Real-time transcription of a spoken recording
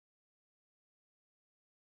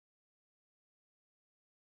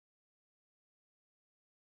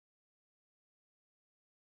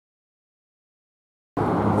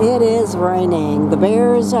It is raining. The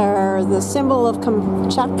bears are the symbol of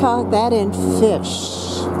Kamchatka, that and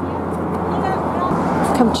fish.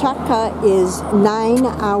 Kamchatka is 9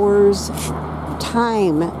 hours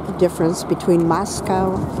time difference between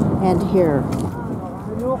Moscow and here.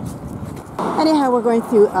 Anyhow, we're going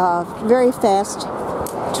through a very fast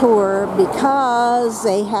tour because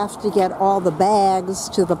they have to get all the bags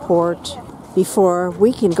to the port before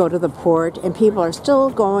we can go to the port, and people are still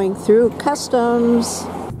going through customs.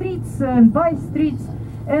 Streets and by streets,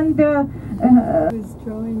 and was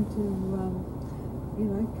trying to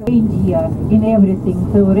reindeer in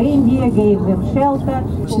everything. So reindeer gave them shelter.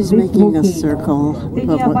 She's making a circle,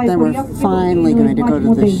 but then we're finally going to go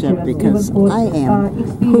to the ship because I am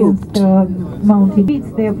hooked. Mountain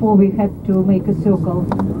beats, therefore we had to make a circle.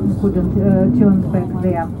 Couldn't turn back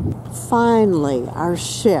there. Finally, our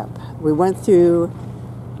ship. We went through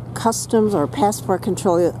customs or passport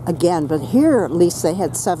control again, but here at least they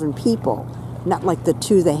had 7 people, not like the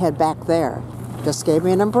 2 they had back there. Just gave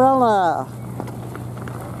me an umbrella.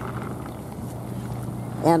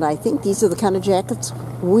 And I think these are the kind of jackets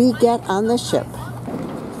we get on the ship.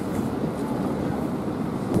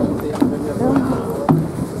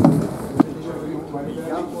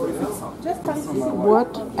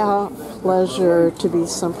 What a pleasure to be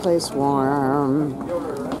someplace warm.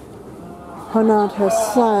 Ponant has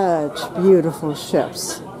such beautiful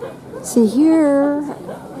ships. See here,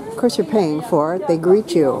 of course you're paying for it, they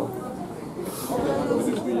greet you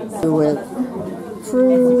with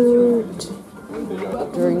fruit,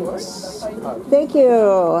 drinks. Thank you.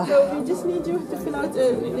 So we just need you to fill out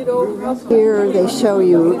a little... Here they show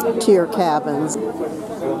you to your cabins.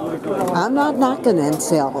 I'm not knocking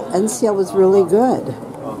NCL. NCL was really good.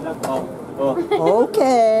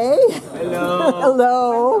 Okay. Hello.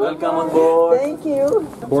 Hello. Welcome on board. Thank you.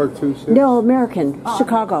 Board 2 6? No, American.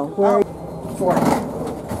 Chicago. Where? 4.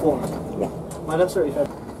 Yeah. Madam, sir, if I...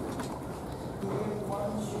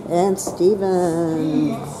 And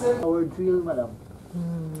Stephen. Our drill, madam.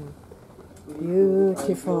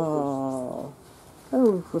 Beautiful.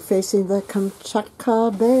 Oh, we're facing the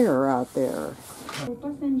Kamchatka bear out there.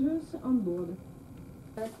 Passengers on board.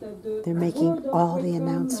 They're making all the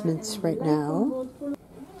announcements right now.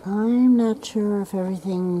 I'm not sure if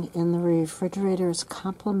everything in the refrigerator is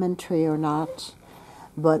complimentary or not,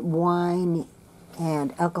 but wine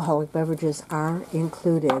and alcoholic beverages are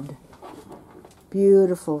included.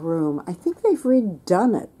 Beautiful room. I think they've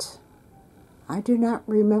redone it. I do not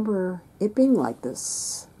remember it being like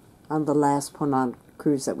this on the last Ponant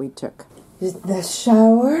cruise that we took. The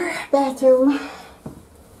shower, bathroom.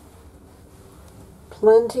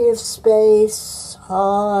 Plenty of space,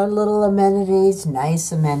 all our little amenities,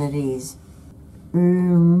 nice amenities.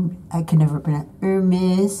 I can never pronounce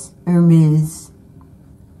Hermes.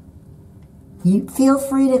 You feel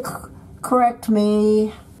free to correct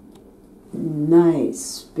me.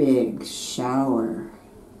 Nice big shower,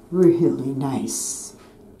 really nice.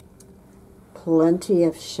 Plenty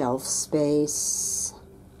of shelf space.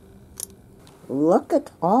 Look at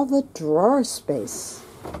all the drawer space.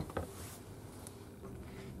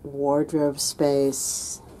 Wardrobe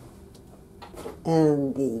space,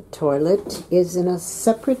 and the toilet is in a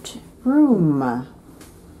separate room.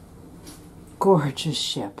 Gorgeous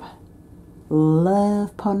ship.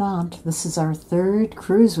 Love Ponant. This is our 3rd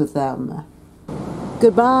cruise with them.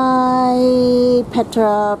 Goodbye,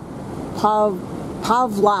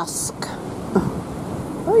 Petroplavlovsk.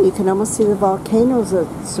 Oh, you can almost see the volcanoes that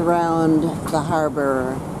surround the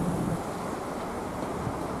harbor.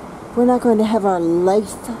 We're not going to have our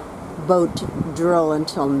lifeboat drill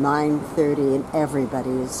until 9:30, and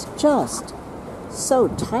everybody is just so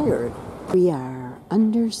tired. We are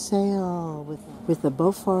under sail with the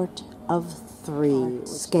Beaufort of 3.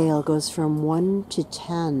 Scale goes from 1 to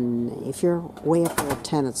 10. If you're way up at a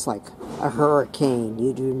 10, it's like a hurricane.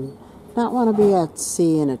 You do not want to be at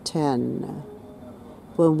sea in a 10.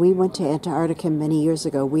 When we went to Antarctica many years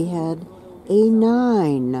ago, we had a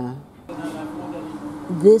 9.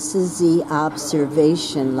 This is the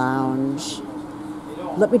observation lounge.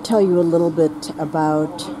 Let me tell you a little bit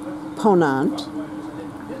about Ponant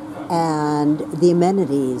and the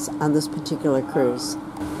amenities on this particular cruise.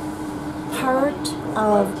 Part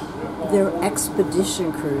of their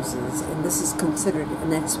expedition cruises, and this is considered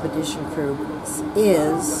an expedition cruise,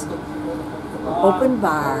 is open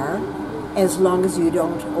bar as long as you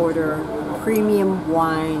don't order premium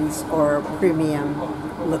wines or premium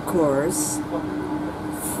liqueurs.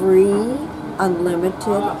 Free,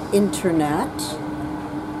 unlimited internet,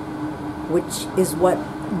 which is what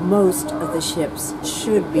most of the ships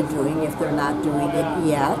should be doing if they're not doing it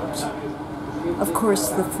yet. Of course,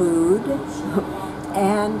 the food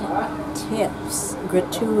And tips,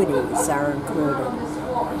 gratuities are included.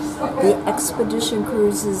 The expedition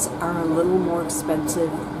cruises are a little more expensive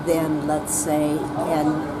than, let's say, an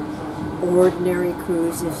ordinary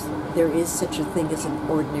cruise, if there is such a thing as an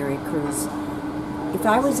ordinary cruise. If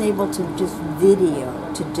I was able to just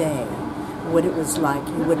video today what it was like,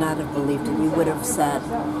 you would not have believed it. You would have said,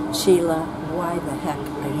 Sheila, why the heck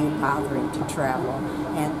are you bothering to travel?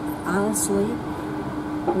 And honestly,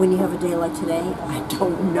 when you have a day like today, I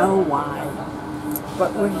don't know why.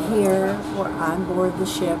 But we're here, we're on board the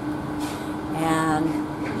ship,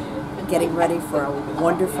 and getting ready for a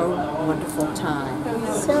wonderful, wonderful time.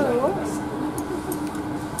 So,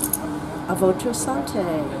 a votre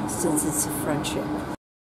santé, since it's a friendship.